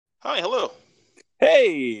Hi, hello.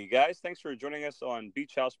 Hey guys, thanks for joining us on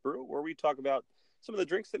Beach House Brew, where we talk about some of the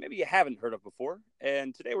drinks that maybe you haven't heard of before.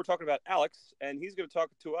 And today we're talking about Alex, and he's going to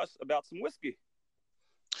talk to us about some whiskey.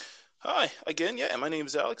 Hi again. Yeah, my name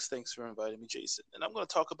is Alex. Thanks for inviting me, Jason. And I'm going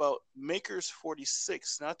to talk about Maker's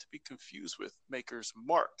 46, not to be confused with Maker's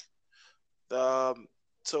Mark. Um,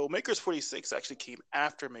 so Maker's 46 actually came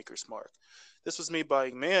after Maker's Mark. This was made by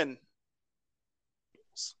a man,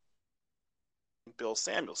 Bill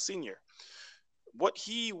Samuel Sr. What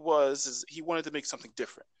he was is he wanted to make something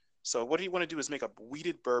different. So what he wanted to do is make a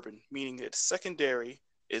wheated bourbon, meaning its secondary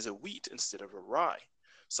is a wheat instead of a rye.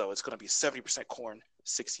 So it's going to be 70% corn,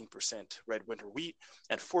 16% red winter wheat,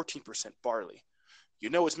 and 14% barley. You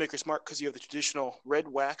know it's Maker's Mark because you have the traditional red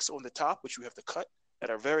wax on the top, which you have to cut at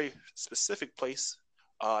a very specific place.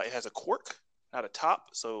 It has a cork, not a top.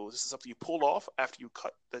 So this is something you pull off after you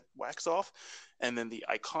cut the wax off, and then the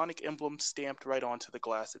iconic emblem stamped right onto the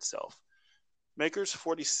glass itself. Maker's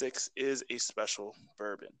 46 is a special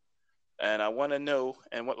bourbon. And I want to know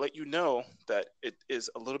and let you know that it is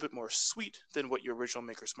a little bit more sweet than what your original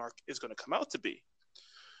Maker's Mark is going to come out to be.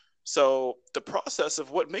 So, the process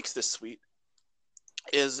of what makes this sweet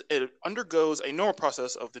is it undergoes a normal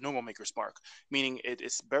process of the normal Maker's Mark, meaning it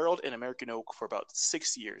is barreled in American oak for about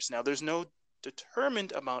 6 years. Now, there's no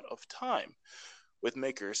determined amount of time with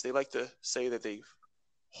makers. They like to say that they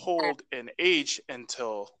hold an age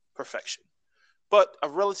until perfection, but a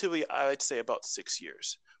relatively, I'd say, about 6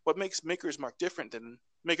 years. What makes Maker's Mark different than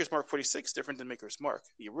Maker's Mark 46 different than Maker's Mark,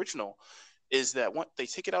 the original, is that they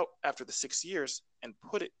take it out after the 6 years and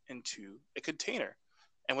put it into a container.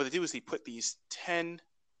 And what they do is they put these 10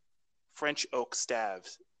 French oak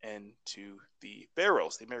staves into the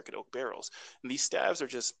barrels, the American oak barrels. And these staves are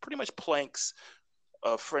just pretty much planks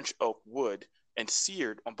of French oak wood and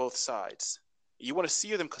seared on both sides. You want to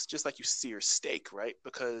sear them because just like you sear steak, right?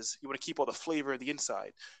 Because you want to keep all the flavor in the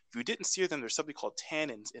inside. If you didn't sear them, there's something called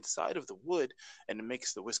tannins inside of the wood, and it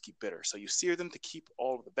makes the whiskey bitter. So you sear them to keep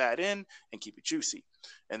all of the bad in and keep it juicy.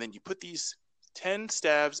 And then you put these 10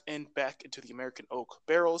 stabs in back into the American oak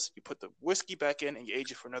barrels. You put the whiskey back in and you age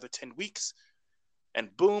it for another 10 weeks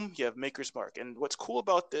and boom, you have Maker's Mark. And what's cool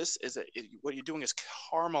about this is that what you're doing is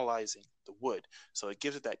caramelizing the wood, so it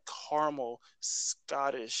gives it that caramel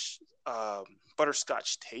Scottish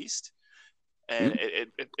butterscotch taste, and Hmm?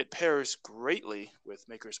 it pairs greatly with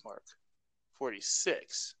Maker's Mark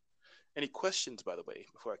 46. Any questions, by the way,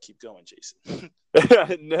 before I keep going, Jason?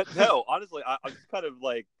 No, honestly, I'm just kind of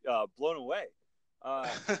like blown away. Uh,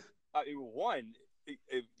 one,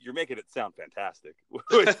 you're making it sound fantastic,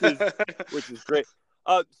 which is great.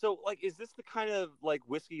 So like, is this the kind of like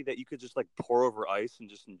whiskey that you could just like pour over ice and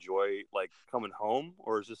just enjoy like coming home,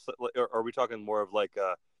 or is this, or are we talking more of like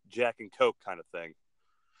a Jack and Coke kind of thing?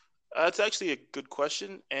 That's actually a good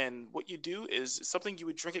question. And what you do is something you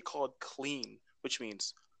would drink it called clean, which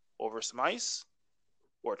means over some ice,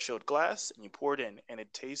 or a chilled glass and you pour it in and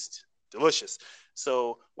it tastes delicious.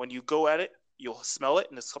 So when you go at it, you'll smell it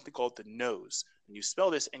and it's something called the nose. And you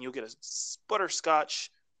smell this and you'll get a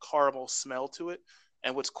butterscotch caramel smell to it.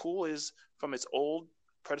 And what's cool is from its old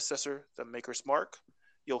predecessor, the Maker's Mark,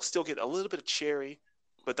 you'll still get a little bit of cherry,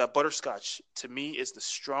 but that butterscotch to me is the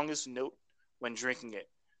strongest note when drinking it.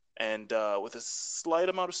 And with a slight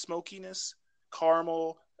amount of smokiness,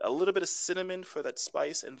 caramel, a little bit of cinnamon for that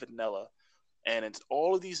spice, and vanilla, and it's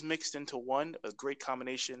all of these mixed into one, a great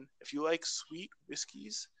combination. If you like sweet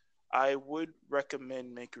whiskeys, I would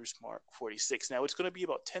recommend Maker's Mark 46. Now it's going to be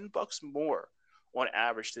about $10 more on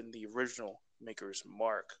average than the original Maker's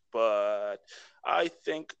Mark, but I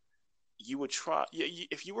think you would try.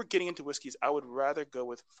 If you were getting into whiskeys, I would rather go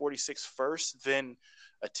with 46 first than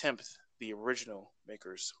attempt the original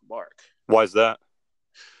Maker's Mark. Why is that?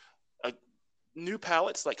 A new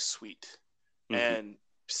palates like sweet, Hmm. and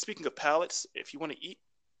speaking of palates, if you want to eat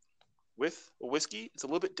with a whiskey, it's a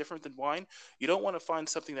little bit different than wine. You don't want to find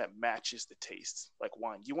something that matches the taste like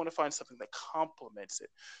wine. You want to find something that complements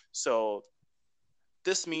it. So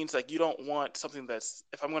this means like you don't want something that's,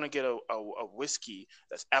 if I'm going to get a whiskey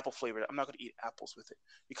that's apple flavored, I'm not going to eat apples with it.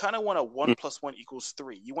 You kind of want a one plus one equals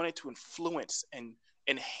three. You want it to influence and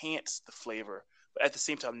enhance the flavor, but at the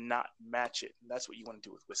same time not match it. And that's what you want to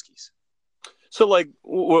do with whiskeys. So like,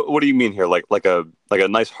 what do you mean here? Like a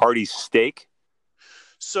nice hearty steak?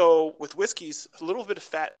 So with whiskeys, a little bit of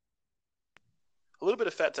fat's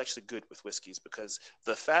actually good with whiskeys because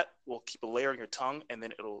the fat will keep a layer on your tongue and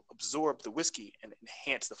then it'll absorb the whiskey and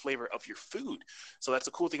enhance the flavor of your food. So that's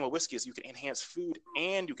the cool thing about whiskey is you can enhance food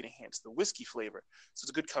and you can enhance the whiskey flavor. So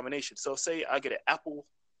it's a good combination. So say I get an apple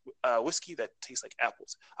whiskey that tastes like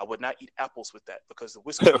apples. I would not eat apples with that because the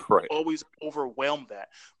whiskey will Right. always overwhelm that.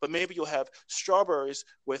 But maybe you'll have strawberries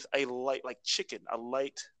with a light, like chicken, a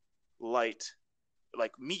light, like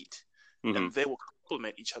meat, Hmm. and they will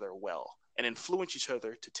complement each other well and influence each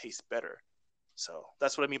other to taste better. So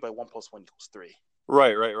that's what I mean by 1 + 1 = 3.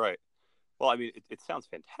 Right, right, right. Well, I mean, it sounds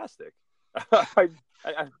fantastic. I'm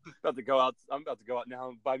about to go out. I'm about to go out now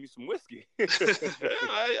and buy me some whiskey.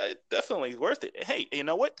 I definitely worth it. Hey, you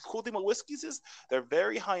know what? The cool thing about whiskeys is they're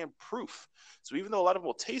very high in proof. So even though a lot of them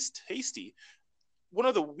will taste tasty, one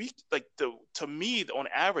of the weak, like the to me on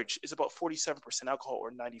average is about 47% alcohol or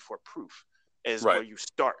 94 proof is where Right. you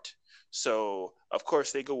start. So of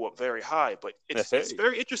course they go up very high, but it's Hey.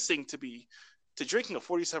 very interesting to drinking a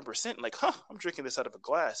 47%. Like, I'm drinking this out of a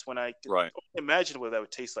glass when I can Right. only imagine what that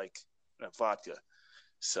would taste like in a vodka.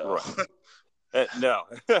 So, Right. No.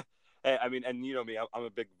 Hey, I mean, and you know me, I'm a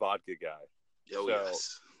big vodka guy. oh So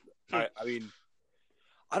yes, I mean,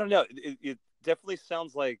 I don't know. It definitely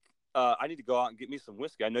sounds like I need to go out and get me some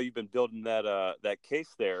whiskey. I know you've been building that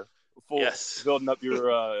case there, full yes. building up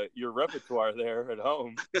your repertoire there at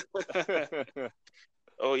home.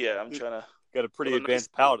 Oh yeah, I'm trying to Got a pretty build a nice.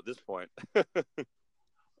 advanced palate at this point.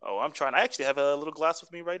 Oh, I'm trying. I actually have a little glass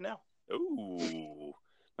with me right now. Ooh,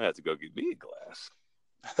 I have to go get me a glass.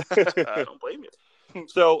 I don't blame you.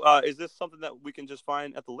 So, is this something that we can just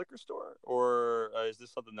find at the liquor store, or is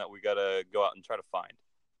this something that we gotta go out and try to find?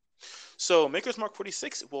 So Maker's Mark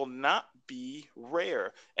 46 will not be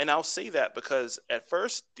rare. And I'll say that because at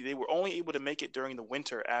first they were only able to make it during the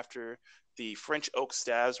winter after the French oak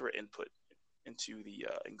staves were input into the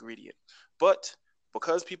ingredient. But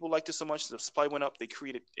because people liked it so much, the supply went up. They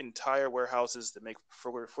created entire warehouses that make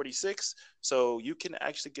for 46. So you can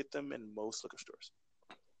actually get them in most liquor stores.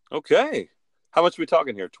 Okay, how much are we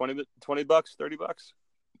talking here? 20 bucks, $30?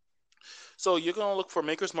 So you're gonna look for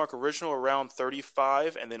Maker's Mark Original around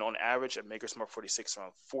 35, and then on average at Maker's Mark 46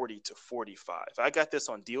 around 40 to 45. I got this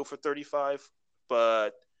on deal for 35,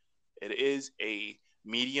 but it is a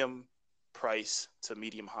medium price to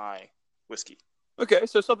medium high whiskey. Okay,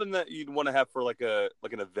 so something that you'd want to have for like an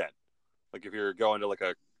event, like if you're going to like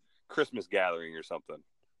a Christmas gathering or something.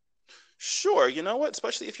 Sure, you know what?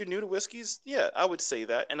 Especially if you're new to whiskeys, yeah, I would say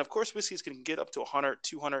that. And of course, whiskeys can get up to 100,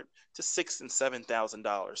 200 to $6,000 and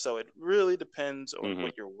 $7,000. So it really depends on Hmm.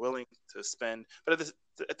 what you're willing to spend. But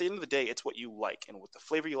at the end of the day, it's what you like and what the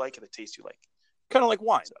flavor you like and the taste you like. Kind of like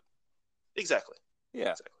wine. So exactly,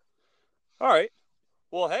 Yeah. exactly. All right.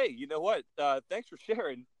 Well, hey, you know what? Thanks for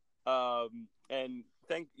sharing, and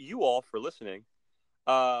thank you all for listening.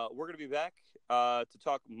 We're going to be back to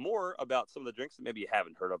talk more about some of the drinks that maybe you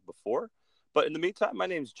haven't heard of before. But in the meantime, my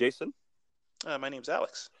name's Jason, My name's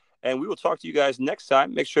Alex. and we will talk to you guys next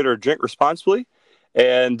time. Make sure to drink responsibly.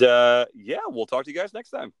 And yeah, we'll talk to you guys next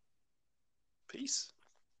time. Peace.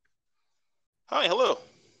 Hi, hello.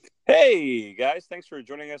 Hey, guys, thanks for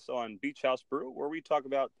joining us on Beach House Brew, where we talk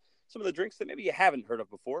about some of the drinks that maybe you haven't heard of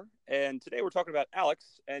before. And today we're talking about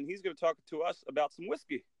Alex, and he's going to talk to us about some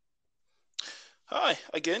whiskey. Hi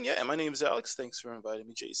again. Yeah, my name is Alex. Thanks for inviting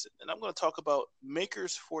me, Jason. And I'm going to talk about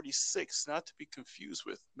Maker's 46, not to be confused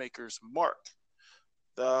with Maker's Mark.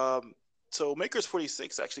 Um, so Maker's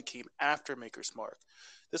 46 actually came after Maker's Mark.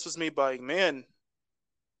 This was made by a man,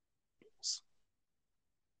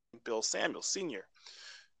 Bill Samuels Sr.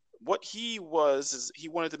 What he was is he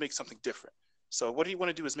wanted to make something different. So what he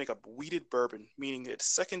wanted to do is make a wheated bourbon, meaning its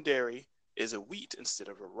secondary is a wheat instead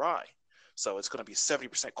of a rye. So it's going to be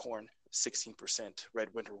 70% corn, 16% red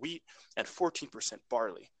winter wheat, and 14%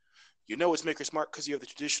 barley. You know it's Maker's Mark because you have the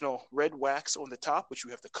traditional red wax on the top, which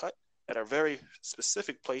you have to cut at a very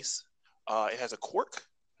specific place. It has a cork,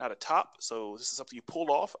 not a top. So this is something you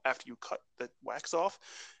pull off after you cut the wax off.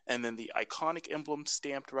 And then the iconic emblem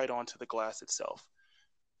stamped right onto the glass itself.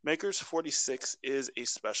 Maker's 46 is a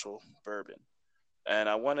special bourbon. And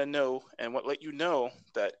I want to know and let you know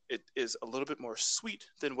that it is a little bit more sweet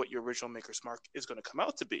than what your original Maker's Mark is going to come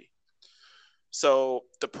out to be. So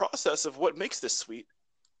the process of what makes this sweet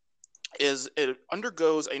is it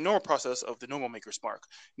undergoes a normal process of the normal Maker's Mark,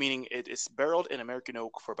 meaning it is barreled in American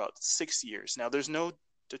oak for about 6 years. Now, there's no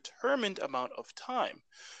determined amount of time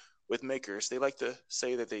with makers. They like to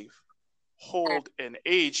say that they hold an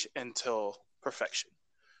age until perfection,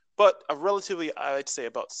 but a relatively, I'd say,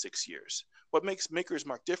 about 6 years. What makes Maker's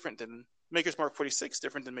Mark different than Maker's Mark 46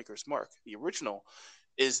 different than Maker's Mark, the original,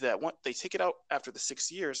 is that they take it out after the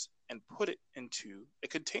 6 years and put it into a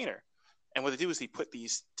container. And what they do is they put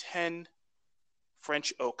these 10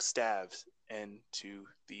 French oak staves into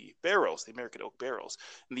the barrels, the American oak barrels.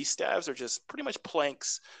 And these staves are just pretty much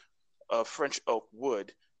planks of French oak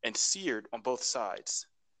wood and seared on both sides.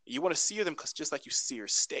 You want to sear them because just like you sear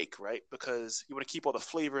steak, right? Because you want to keep all the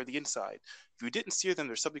flavor in the inside. If you didn't sear them,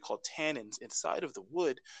 there's something called tannins inside of the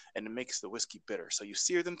wood, and it makes the whiskey bitter. So you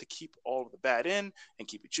sear them to keep all of the bad in and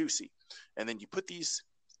keep it juicy. And then you put these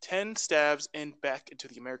 10 stabs in back into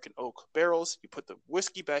the American oak barrels. You put the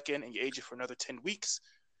whiskey back in, and you age it for another 10 weeks.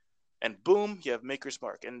 And boom, you have Maker's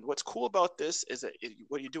Mark. And what's cool about this is that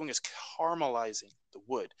what you're doing is caramelizing the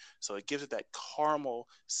wood. So it gives it that caramel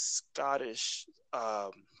Scottish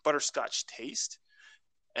butterscotch taste.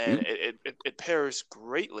 And it pairs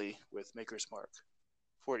greatly with Maker's Mark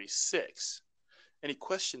 46. Any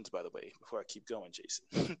questions, by the way, before I keep going,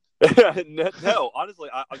 Jason? No, honestly,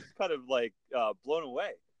 I'm just kind of like blown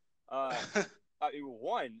away. I mean,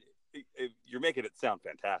 one, you're making it sound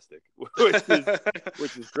fantastic, which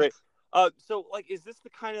is great. So like, is this the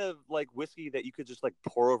kind of like whiskey that you could just like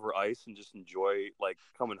pour over ice and just enjoy like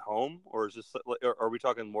coming home, or is this, or are we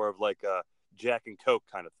talking more of like a Jack and Coke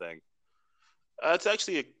kind of thing? It's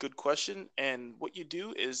actually a good question. And what you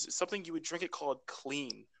do is something you would drink it called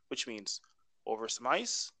clean, which means over some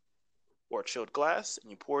ice or a chilled glass,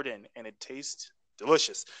 and you pour it in, and it tastes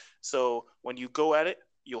delicious. So when you go at it,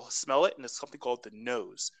 you'll smell it, and it's something called the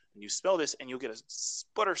nose. And you smell this, and you'll get a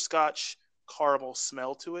butterscotch caramel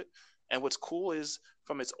smell to it. And what's cool is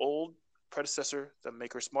from its old predecessor, the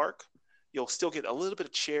Maker's Mark, you'll still get a little bit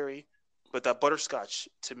of cherry, but that butterscotch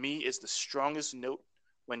to me is the strongest note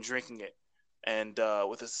when drinking it. And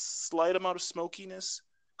with a slight amount of smokiness,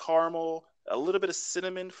 caramel, a little bit of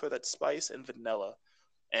cinnamon for that spice, and vanilla.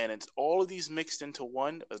 And it's all of these mixed into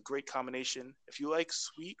one, a great combination. If you like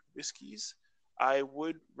sweet whiskeys, I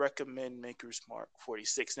would recommend Maker's Mark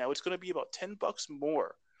 46. Now it's going to be about $10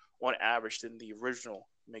 more on average than the original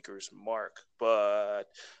Maker's Mark, but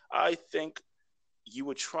I think you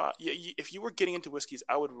would try. If you were getting into whiskeys,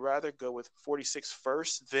 I would rather go with 46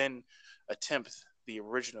 first than attempt the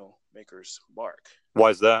original Maker's Mark.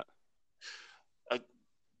 Why is that? Uh,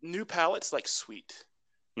 New palates like sweet,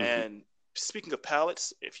 Mm-hmm. and speaking of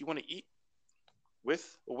palates, if you want to eat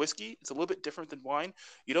with a whiskey, it's a little bit different than wine.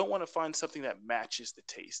 You don't want to find something that matches the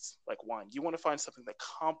taste like wine. You want to find something that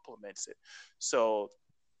complements it. So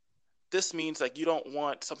this means like you don't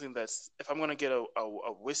want something that's, if I'm going to get a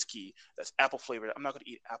whiskey that's apple flavored, I'm not going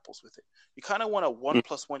to eat apples with it. You kind of want a one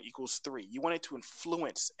plus one equals three. You want it to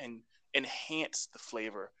influence and enhance the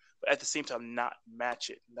flavor, but at the same time not match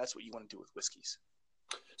it. And that's what you want to do with whiskeys.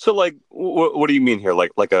 So like, what do you mean here?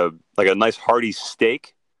 Like a nice hearty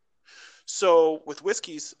steak? So with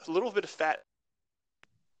whiskeys, a little bit of fat's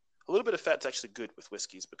actually good with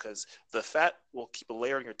whiskeys because the fat will keep a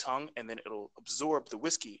layer on your tongue, and then it'll absorb the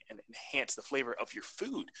whiskey and enhance the flavor of your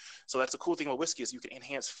food. So that's the cool thing about whiskey is you can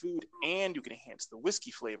enhance food and you can enhance the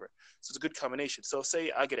whiskey flavor. So it's a good combination. So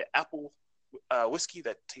say I get an apple whiskey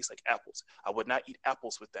that tastes like apples. I would not eat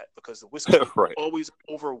apples with that because the whiskey will Right. always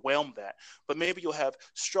overwhelm that. But maybe you'll have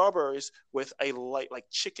strawberries with a light, like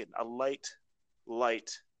chicken, a light, like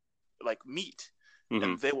meat, Mm-hmm.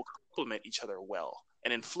 and they will complement each other well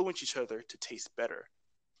and influence each other to taste better.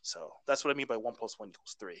 So that's what I mean by one plus one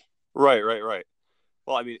equals three. Right.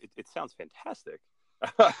 Well, I mean, it sounds fantastic.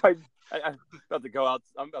 I'm about to go out.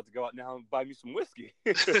 I'm about to go out now and buy me some whiskey.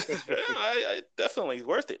 I definitely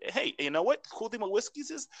worth it. Hey, you know what? The cool thing about whiskeys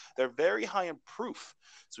is they're very high in proof.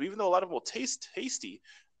 So even though a lot of them will taste tasty,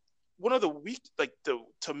 one of the weak, like the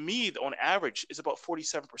to me on average is about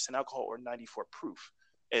 47% alcohol or 94 proof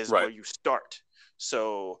is where Right. you start.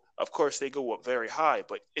 So of course they go up very high,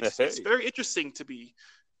 but it's Hey. very interesting to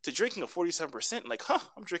drinking a 47% like, huh,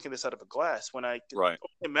 I'm drinking this out of a glass when I can Right.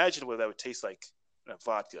 imagine what that would taste like in a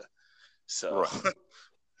vodka. So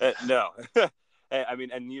Right. No. Hey, I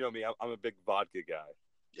mean, and you know me, I'm a big vodka guy.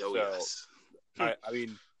 oh So yes. I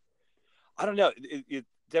mean, I don't know. It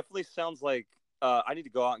definitely sounds like I need to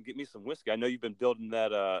go out and get me some whiskey. I know you've been building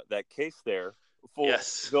that case there,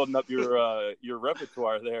 Yes. building up your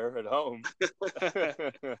repertoire there at home.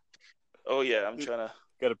 Oh yeah, I'm trying to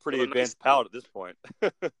Got a pretty build a nice. advanced palate at this point.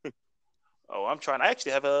 Oh, I'm trying. I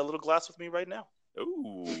actually have a little glass with me right now.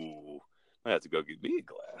 Ooh, I have to go get me a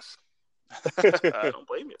glass. I don't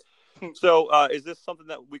blame you. So, is this something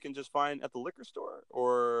that we can just find at the liquor store,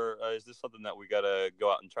 or is this something that we gotta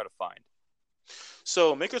go out and try to find?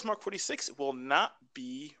 So Maker's Mark 46 will not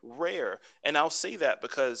be rare. And I'll say that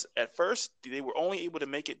because at first they were only able to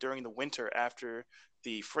make it during the winter after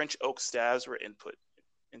the French oak staves were input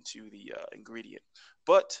into the ingredient.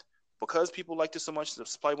 But because people liked it so much, the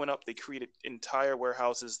supply went up. They created entire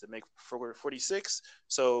warehouses that make for 46.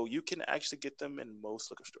 So you can actually get them in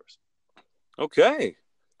most liquor stores. Okay,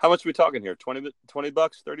 how much are we talking here? 20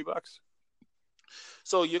 bucks, $30?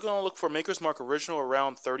 So you're going to look for Maker's Mark Original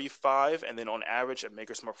around 35, and then on average at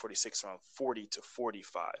Maker's Mark 46 around 40 to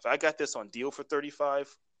 45. I got this on deal for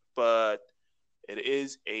 35, but it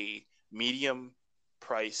is a medium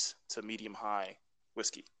price to medium high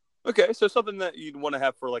whiskey. Okay, so something that you'd want to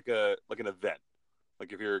have for like an event,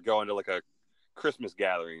 like if you're going to like a Christmas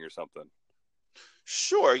gathering or something.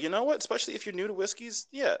 Sure, you know what? Especially if you're new to whiskeys,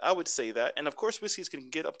 yeah, I would say that. And of course, whiskeys can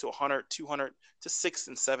get up to 100, 200 to $6,000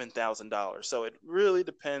 and $7,000. So it really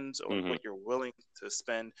depends on what you're willing to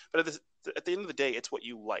spend. But at the end of the day, it's what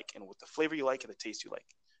you like and what the flavor you like and the taste you like.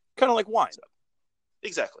 Kind of like wine. So,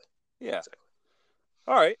 exactly. Yeah. Exactly.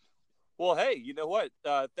 All right. Well, hey, you know what?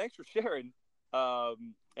 Thanks for sharing,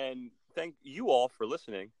 and thank you all for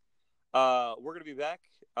listening. We're going to be back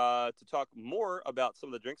to talk more about some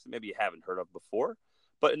of the drinks that maybe you haven't heard of before.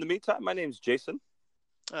 But in the meantime, my name's Jason.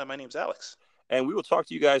 My name's Alex. And we will talk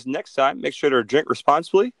to you guys next time. Make sure to drink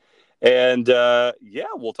responsibly. And,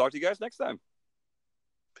 we'll talk to you guys next time.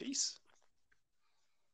 Peace.